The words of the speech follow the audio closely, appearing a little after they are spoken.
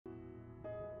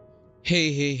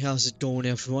Hey, how's it going,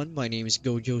 everyone? My name is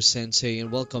Gojo Sensei,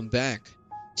 and welcome back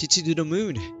to the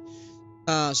Moon.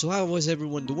 So how was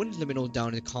everyone doing? Let me know down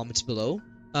in the comments below.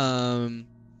 Um,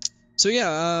 it's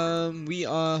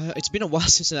been a while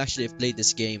since I actually have played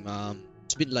this game.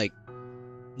 It's been like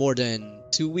more than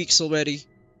 2 weeks already.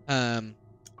 Um,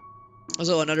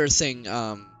 also another thing.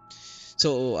 I've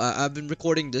been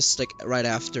recording this like right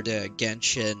after the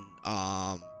Genshin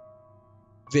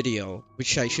video,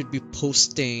 which I should be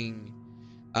posting.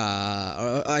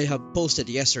 Or I have posted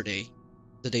yesterday,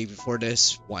 the day before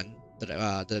this one, that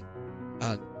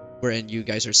uh, wherein you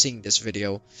guys are seeing this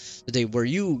video, the day where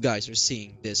you guys are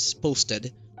seeing this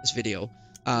video.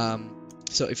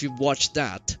 So if you've watched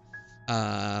that,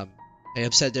 I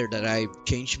have said there that I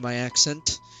changed my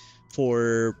accent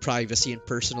for privacy and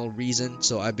personal reason.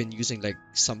 So I've been using like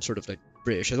some sort of like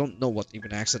British. I don't know what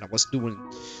even accent I was doing.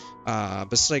 But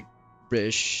it's like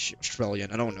British,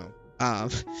 Australian. I don't know.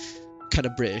 Kind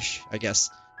of British, I guess.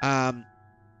 Um,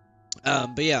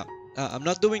 but yeah, I'm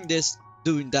not doing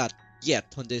that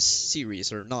yet on this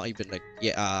series, or not even like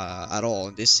at all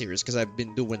in this series, because I've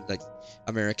been doing like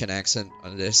American accent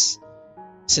on this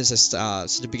since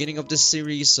the beginning of this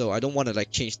series, so I don't want to like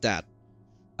change that.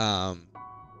 Um,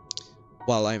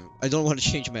 while I don't want to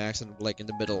change my accent like in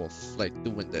the middle of like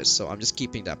doing this, so I'm just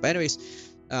keeping that. But anyways,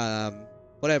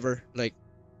 whatever. Like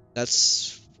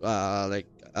that's like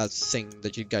a thing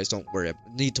that you guys don't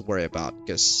need to worry about,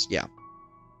 because yeah.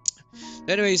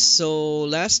 Anyways, so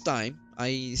last time,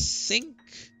 I think,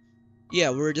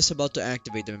 yeah, we were just about to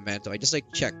activate the memento. I just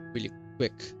like checked really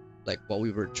quick, like what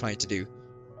we were trying to do.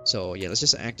 So yeah, let's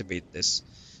just activate this.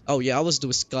 Oh yeah, I was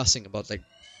discussing about like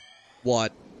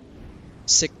what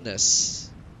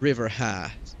sickness River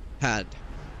had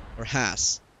or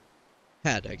has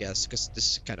had, I guess, because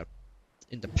this is kind of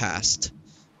in the past.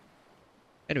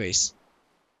 Anyways,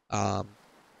 um,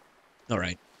 all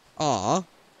right. Ah,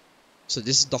 so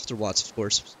this is Dr. Watts, of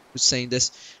course, who's saying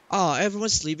this.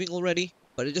 Everyone's leaving already,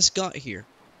 but I just got here.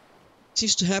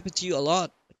 Seems to happen to you a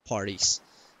lot at parties.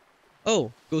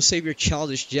 Oh, go save your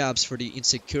childish jabs for the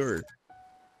insecure.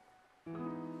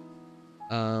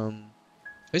 Um,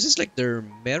 is this like their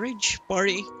marriage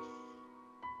party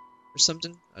or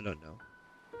something? I don't know.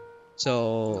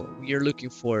 So you're looking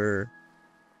for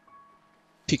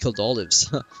pickled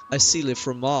olives. I see le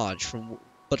fromage from.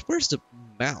 But where's the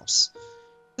mouse?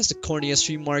 That's the corniest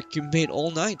remark you made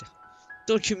all night.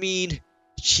 Don't you mean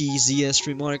cheesiest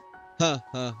remark? Ha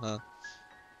ha ha.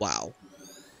 Wow.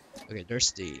 Okay,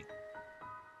 there's the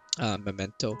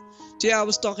memento. So yeah, I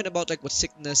was talking about like what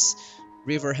sickness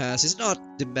River has. It's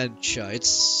not dementia.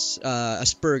 It's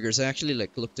Asperger's. I actually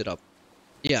like looked it up.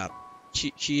 Yeah,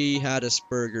 she had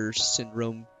Asperger's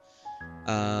syndrome,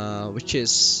 which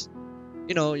is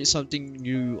something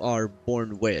you are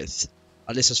born with.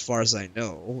 At least as far as I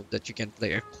know, that you can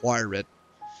like acquire it.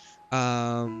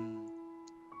 Um,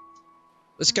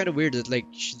 it's kind of weird that like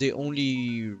they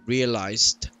only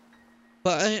realized,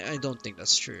 but I don't think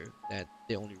that's true. That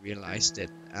they only realized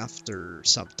it after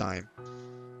some time.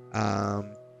 I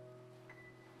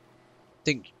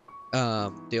think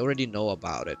they already know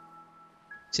about it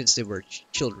since they were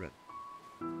children.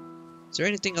 Is there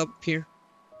anything up here?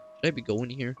 Should I be going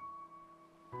here?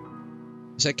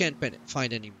 Because I can't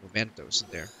find any mementos in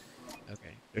there.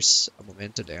 Okay, there's a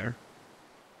memento there.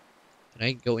 Can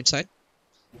I go inside?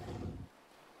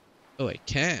 Oh, I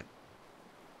can.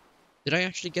 Did I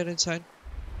actually get inside?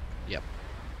 Yep.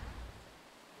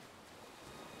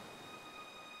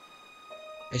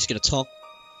 I just gonna talk.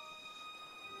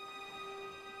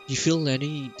 You feel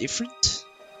any different?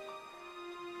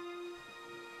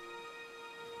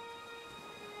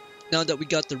 Now that we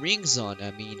got the rings on,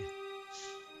 I mean,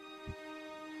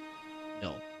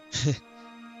 no.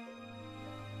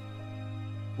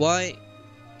 Why?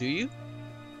 Do you?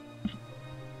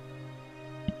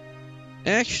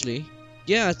 Actually,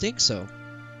 yeah, I think so.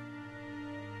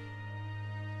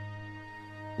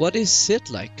 What is it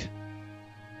like?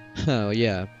 Oh,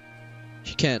 yeah.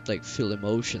 You can't, like, feel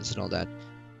emotions and all that.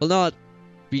 Well, not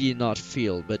really not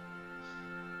feel, but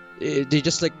they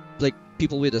just like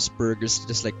people with Asperger's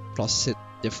just like process it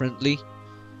differently.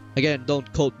 Again,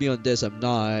 don't quote me on this. I'm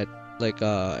not like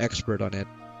expert on it,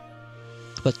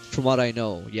 but from what I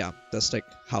know, yeah, that's like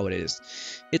how it is.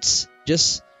 It's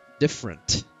just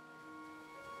different.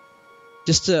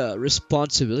 Just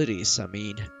responsibilities. I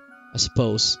mean, I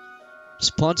suppose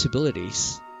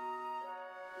responsibilities.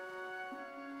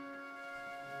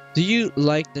 Do you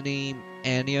like the name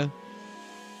Anya?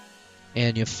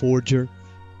 Anya Forger?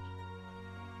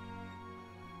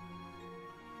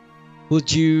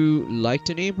 Would you like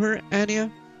to name her Anya?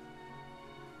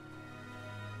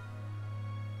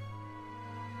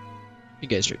 You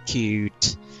guys are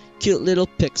cute. Cute little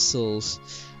pixels.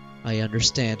 I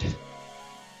understand.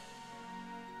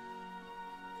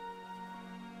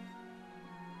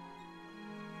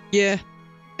 Yeah,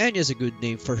 Anya's a good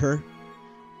name for her.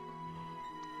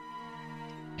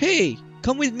 Hey,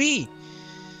 come with me!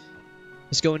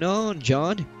 What's going on,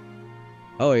 John?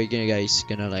 Oh, are you guys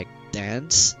gonna like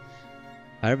dance?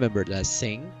 I remember that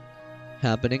thing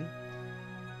happening.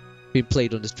 Being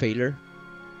played on the trailer.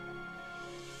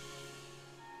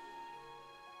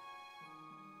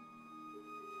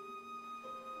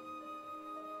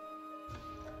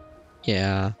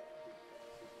 Yeah.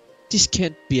 This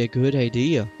can't be a good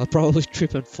idea. I'll probably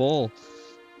trip and fall.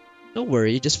 Don't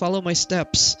worry, just follow my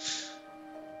steps.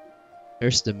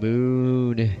 There's the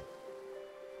moon.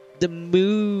 The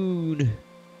moon!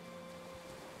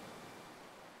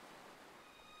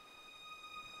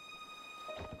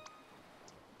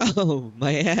 Oh,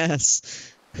 my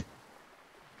ass!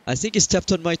 I think you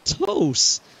stepped on my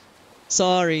toes!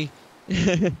 Sorry.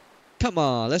 Come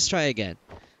on, let's try again.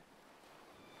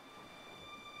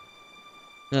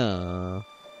 Oh,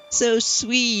 so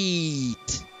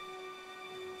sweet!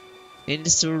 And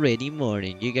it's already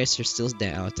morning. You guys are still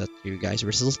down. I thought you guys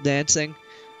were still dancing.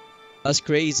 That's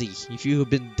crazy. If you have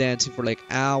been dancing for like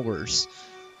hours.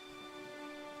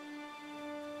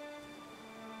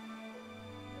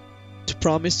 To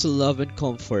promise to love and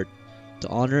comfort, to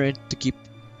honor and to keep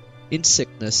in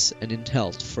sickness and in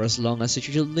health for as long as you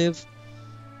shall live.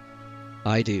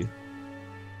 I do.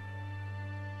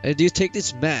 And do you take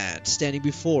this man standing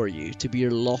before you to be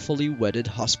your lawfully wedded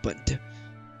husband?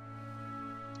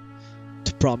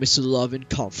 To promise to love and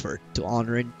comfort, to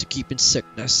honor and to keep in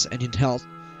sickness and in health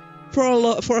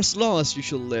for as long as you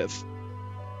shall live.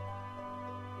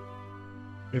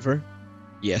 River?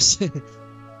 Yes.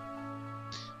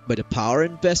 By the power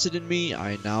invested in me,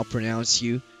 I now pronounce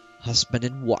you husband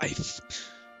and wife.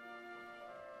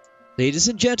 Ladies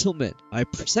and gentlemen, I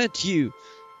present you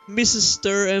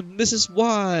Mr. and Mrs.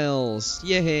 Wiles.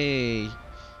 Yay!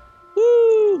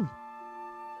 Woo!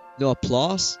 No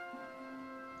applause?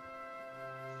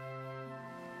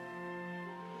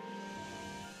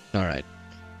 Alright.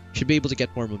 Should be able to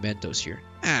get more mementos here.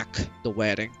 Ack, the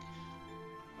wedding.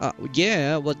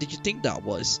 Yeah, what did you think that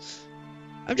was?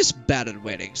 I'm just bad at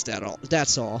weddings,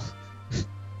 that's all.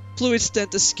 Fluids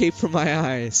tend to escape from my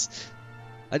eyes.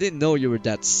 I didn't know you were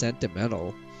that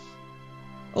sentimental.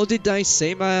 Oh, did I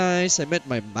say my eyes? I meant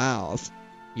my mouth.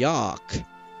 Yuck.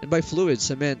 And by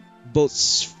fluids, I meant both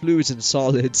fluids and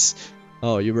solids.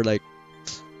 Oh, you were like,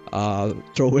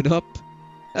 throwing up?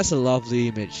 That's a lovely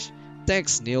image.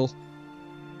 Thanks, Neil.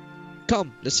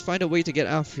 Come, let's find a way to get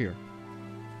out of here.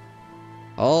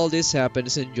 All this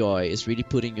happiness and joy is really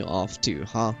putting you off too,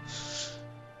 huh?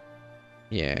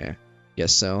 Yeah,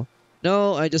 guess so.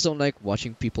 No, I just don't like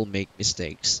watching people make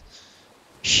mistakes.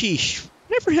 Sheesh,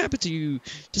 whatever happened to you?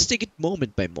 Just take it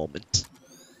moment by moment.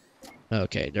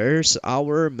 Okay, there's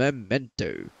our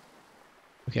memento.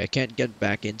 Okay, I can't get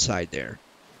back inside there.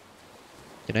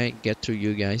 Can I get through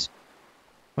you guys?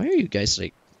 Why are you guys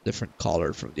like different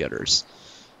color from the others?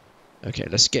 Okay,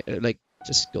 let's get like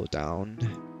just go down,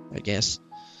 I guess.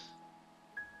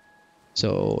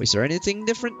 So, is there anything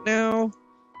different now?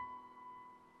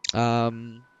 I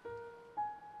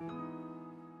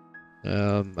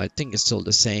think it's still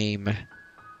the same.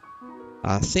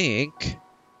 I think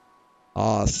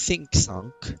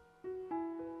sunk.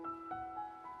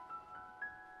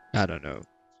 I don't know.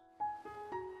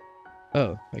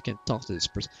 Oh, I can talk to this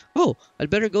person. Oh, I'd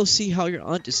better go see how your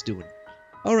aunt is doing.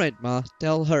 Alright, Ma,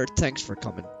 tell her thanks for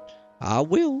coming. I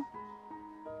will.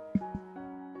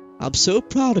 I'm so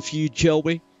proud of you,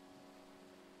 Joey.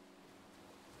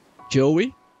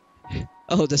 Joey?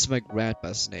 Oh, that's my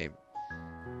grandpa's name.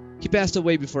 He passed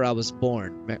away before I was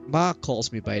born. Ma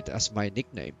calls me by it as my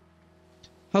nickname.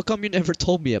 How come you never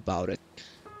told me about it?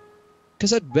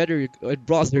 Cause I'd rather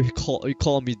you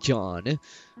call me John.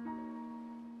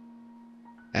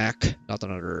 Not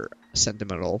another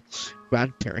sentimental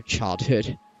grandparent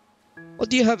childhood. What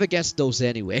do you have against those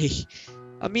anyway?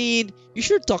 I mean, you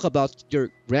should talk about your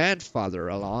grandfather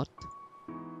a lot.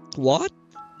 What?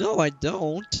 No, I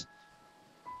don't.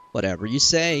 Whatever you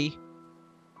say.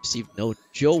 Received note,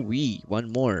 Joey.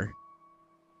 One more.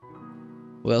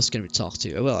 Who else can we talk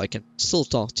to? Well, I can still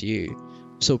talk to you.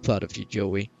 I'm so proud of you,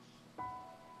 Joey.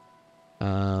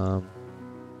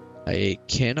 I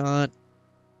cannot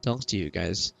talk to you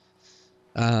guys.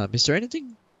 Is there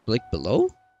anything like below?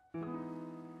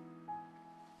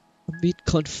 A bit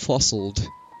confuzzled.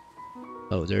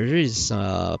 Oh, there is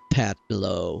a path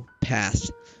below.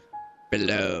 Path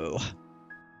below.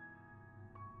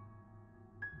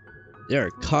 There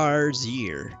are cars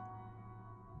here.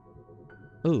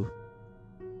 Oh,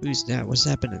 who's that? What's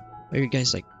happening? Are you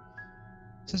guys like...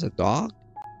 Is this a dog?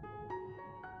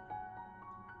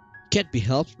 Can't be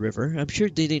helped, River. I'm sure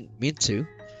they didn't mean to.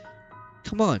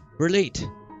 Come on, we're late.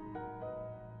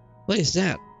 What is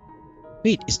that?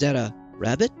 Wait, is that a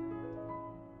rabbit?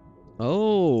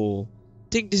 Oh,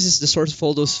 think this is the source of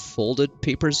all those folded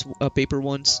paper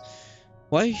ones.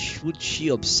 Why would she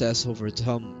obsess over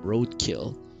some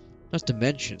roadkill? Not to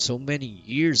mention so many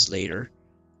years later.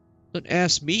 Don't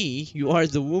ask me, you are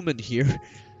the woman here.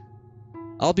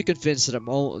 I'll be convinced that I'm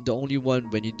the only one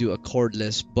when you do a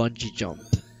cordless bungee jump.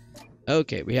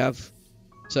 Okay, we have...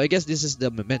 So I guess this is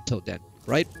the memento then,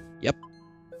 right? Yep.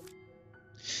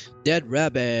 Dead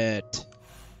rabbit.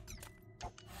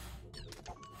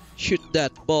 Shoot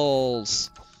that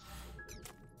balls.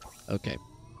 Okay.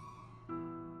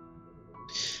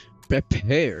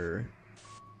 Prepare.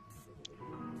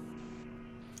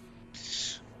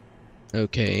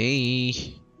 Okay.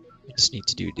 I just need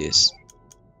to do this.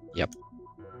 Yep.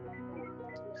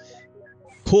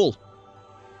 Cool.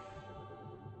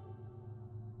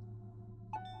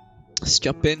 Let's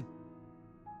jump in.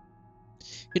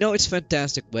 You know, it's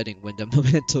fantastic wedding when the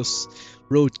memento is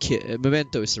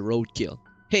a roadkill.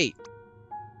 Hey,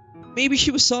 maybe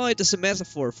she saw it as a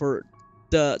metaphor for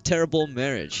the terrible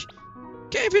marriage.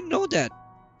 Can't even know that.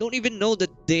 Don't even know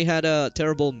that they had a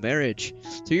terrible marriage.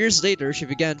 2 years later, she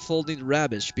began folding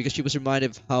rabbits because she was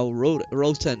reminded of how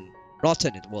rotten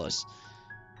it was.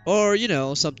 Or, you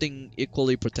know, something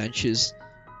equally pretentious.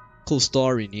 Cool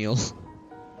story, Neil.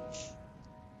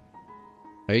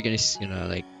 Are you guys gonna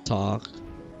like talk?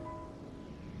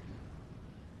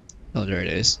 Oh, there it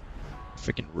is.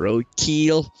 Freaking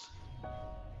roadkill.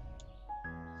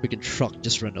 Freaking truck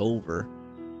just ran over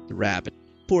the rabbit.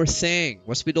 Poor thing.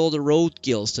 What's with all the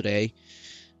roadkills today?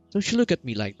 Don't you look at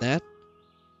me like that.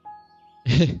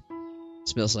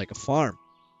 Smells like a farm.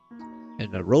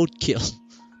 And a roadkill.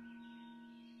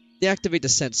 Deactivate the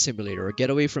scent simulator or get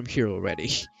away from here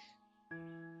already.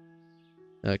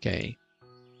 Okay.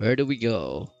 Where do we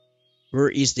go? Where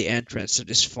is the entrance to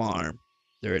this farm?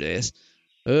 There it is.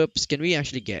 Oops, can we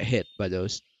actually get hit by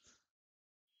those?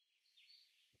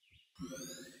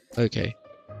 Okay.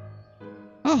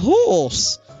 A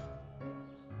horse!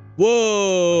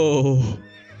 Whoa!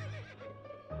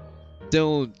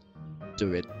 Don't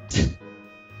do it.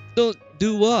 Don't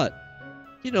do what?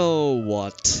 You know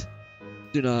what?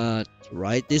 Do not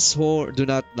ride this horse. Do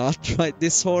not ride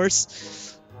this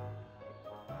horse.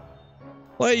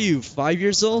 Why are you 5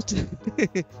 years old?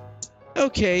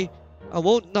 Okay, I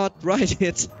won't not ride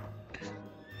it.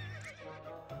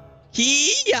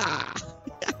 Hee-yah!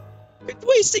 Quit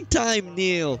wasting time,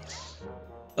 Neil.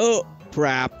 Oh,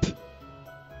 crap.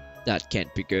 That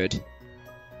can't be good.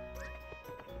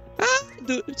 Ah,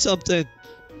 do something.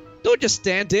 Don't just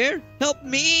stand there. Help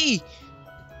me.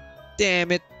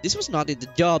 Damn it. This was not in the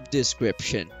job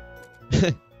description.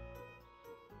 Do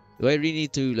I really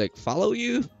need to, like, follow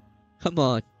you? Come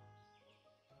on.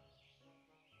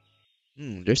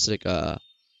 There's like a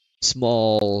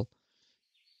small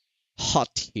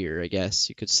hut here, I guess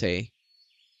you could say.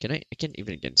 Can I can't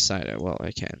even get inside it. Well,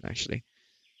 I can actually.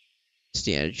 It's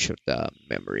the edge of the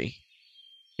memory.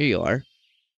 Here you are.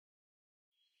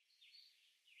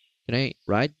 Can I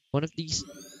ride one of these?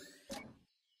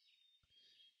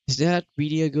 Is that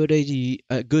really a good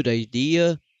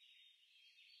idea?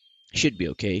 Should be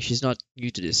okay. She's not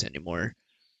new to this anymore.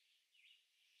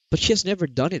 But she has never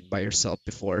done it by herself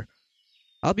before.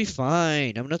 I'll be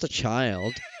fine. I'm not a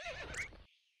child.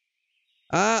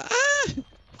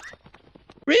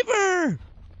 River!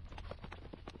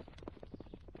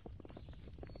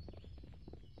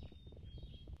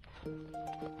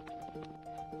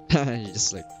 He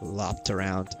just like lopped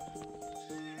around.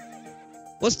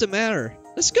 What's the matter?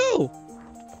 Let's go!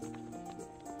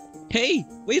 Hey,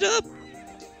 wait up!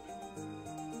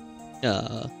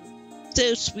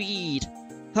 So sweet.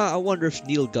 I wonder if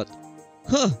Neil got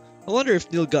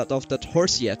off that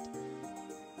horse yet.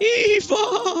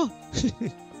 Eva!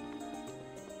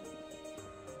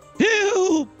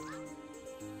 Help!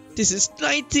 This is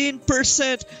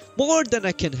 19% more than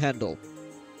I can handle.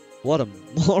 What a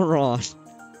moron.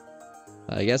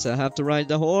 I guess I have to ride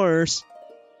the horse.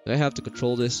 Do I have to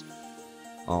control this?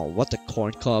 Oh, what a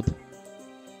corn cob.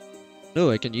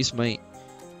 No, I can use my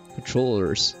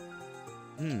controllers.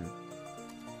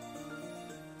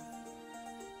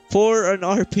 For an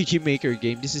RPG Maker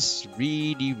game, this is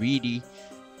really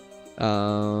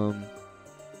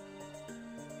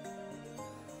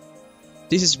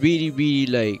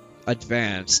like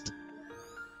advanced.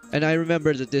 And I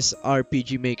remember that this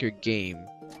RPG Maker game,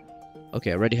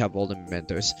 okay, I already have all the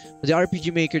mementos, but the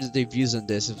RPG Maker that they've used on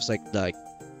this, it was like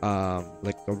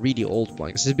like a really old one,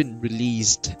 because it's been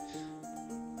released.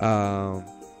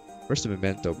 Where's the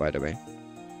memento, by the way?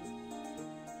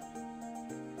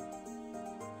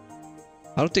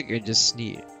 I don't think I just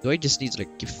need. Do I just need to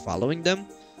like keep following them?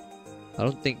 I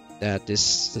don't think that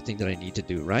this is the thing that I need to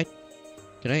do, right?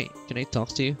 Can I talk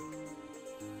to you?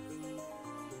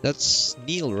 That's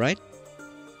Neil, right?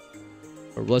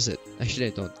 Or was it? Actually, I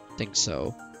don't think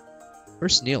so.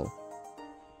 Where's Neil?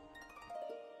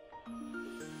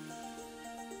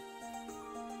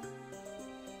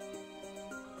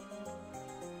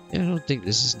 Yeah, I don't think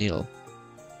this is Neil.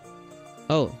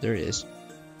 Oh, there he is.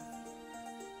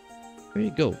 Where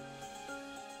you go?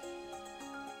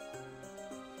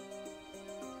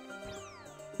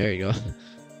 There you go.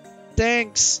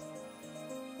 Thanks!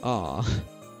 Aw.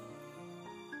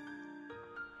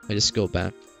 I just go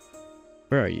back.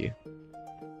 Where are you?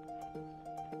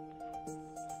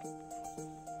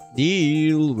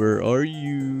 Neil, where are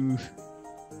you?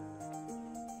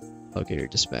 Okay, you're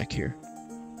just back here.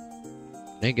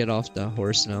 Can I get off the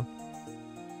horse now?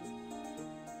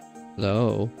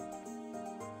 Hello?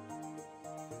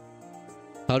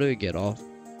 How do I get off?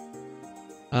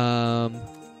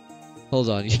 Hold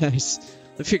on, guys.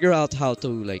 To figure out how to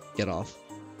like get off.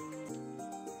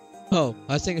 Oh,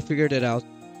 I think I figured it out.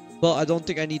 Well, I don't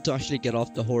think I need to actually get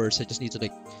off the horse. I just need to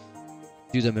like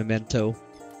do the memento.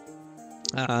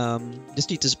 Just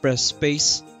need to press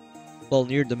space while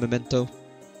near the memento.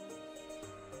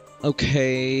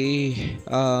 Okay.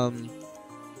 I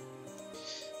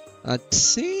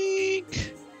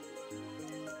think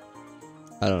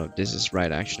I don't know if this is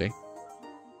right actually.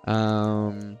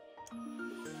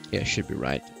 Yeah, it should be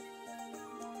right.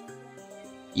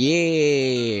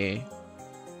 Yeah.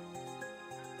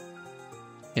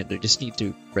 And I just need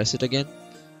to press it again.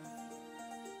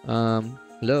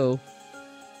 Hello.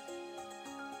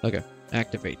 Okay,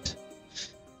 activate.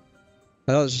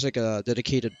 I thought it was just like a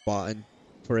dedicated button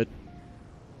for it.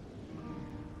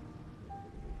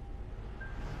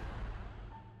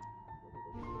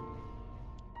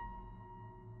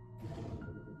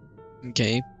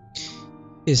 Okay.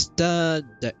 Is the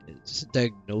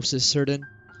diagnosis certain?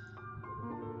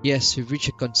 Yes, we've reached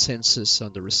a consensus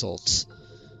on the results.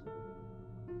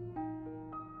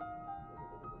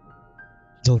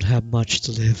 Don't have much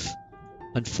to live.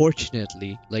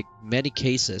 Unfortunately, like many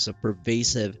cases of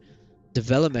pervasive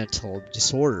developmental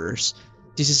disorders,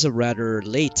 this is a rather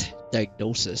late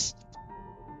diagnosis.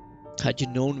 Had you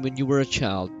known when you were a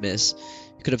child, miss,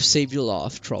 it could have saved you a lot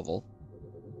of trouble.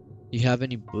 Do you have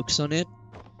any books on it?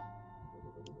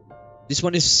 This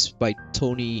one is by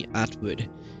Tony Atwood.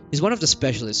 He's one of the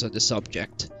specialists on the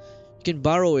subject. You can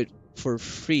borrow it for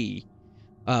free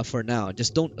for now.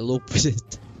 Just don't elope with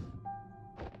it.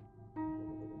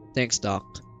 Thanks, Doc.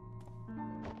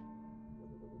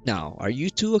 Now, are you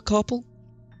two a couple?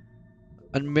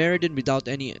 Unmarried and without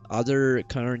any other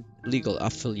current legal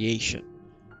affiliation.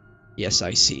 Yes,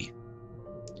 I see.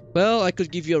 Well, I could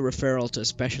give you a referral to a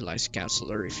specialized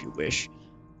counselor if you wish.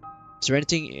 Is there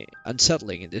anything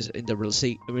unsettling in the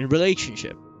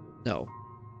relationship? No.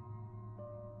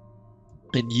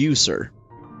 And you, sir?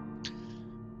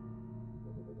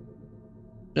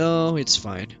 No, it's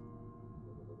fine.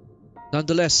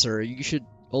 Nonetheless, sir, you should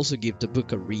also give the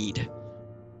book a read.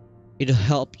 It'll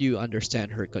help you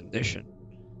understand her condition.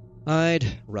 I'd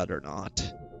rather not.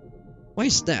 Why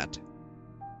is that?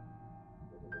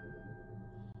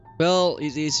 Well,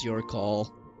 it is your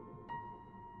call.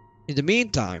 In the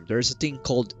meantime, there's a thing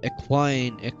called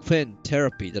equine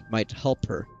therapy that might help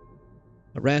her.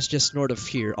 A ranch just north of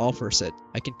here offers it.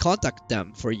 I can contact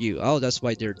them for you. Oh, that's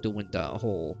why they're doing the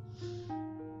whole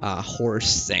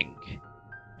horse thing,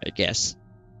 I guess.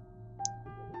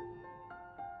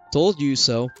 Told you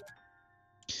so.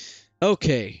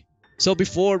 Okay, so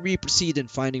before we proceed in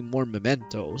finding more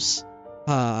mementos,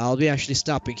 I'll be actually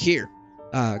stopping here.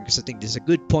 Because I think this is a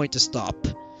good point to stop.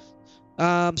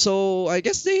 So I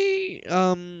guess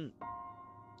the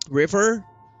River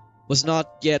was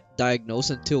not yet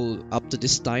diagnosed until up to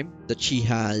this time that she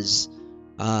has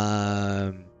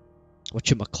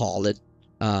whatchamacallit,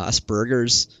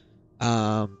 Asperger's.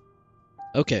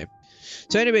 Okay.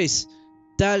 So anyways,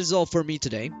 that is all for me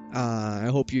today. I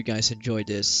hope you guys enjoyed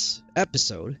this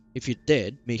episode. If you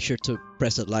did, make sure to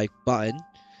press the like button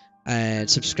and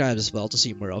subscribe as well to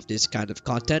see more of this kind of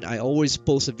content. I always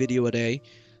post a video a day,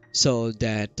 so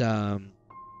that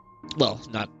well,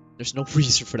 there's no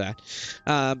reason for that.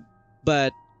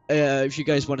 But if you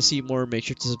guys want to see more, make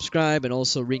sure to subscribe and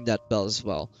also ring that bell as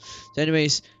well. So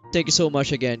anyways, thank you so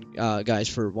much again, guys,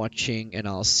 for watching, and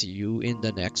I'll see you in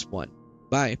the next one.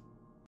 Bye.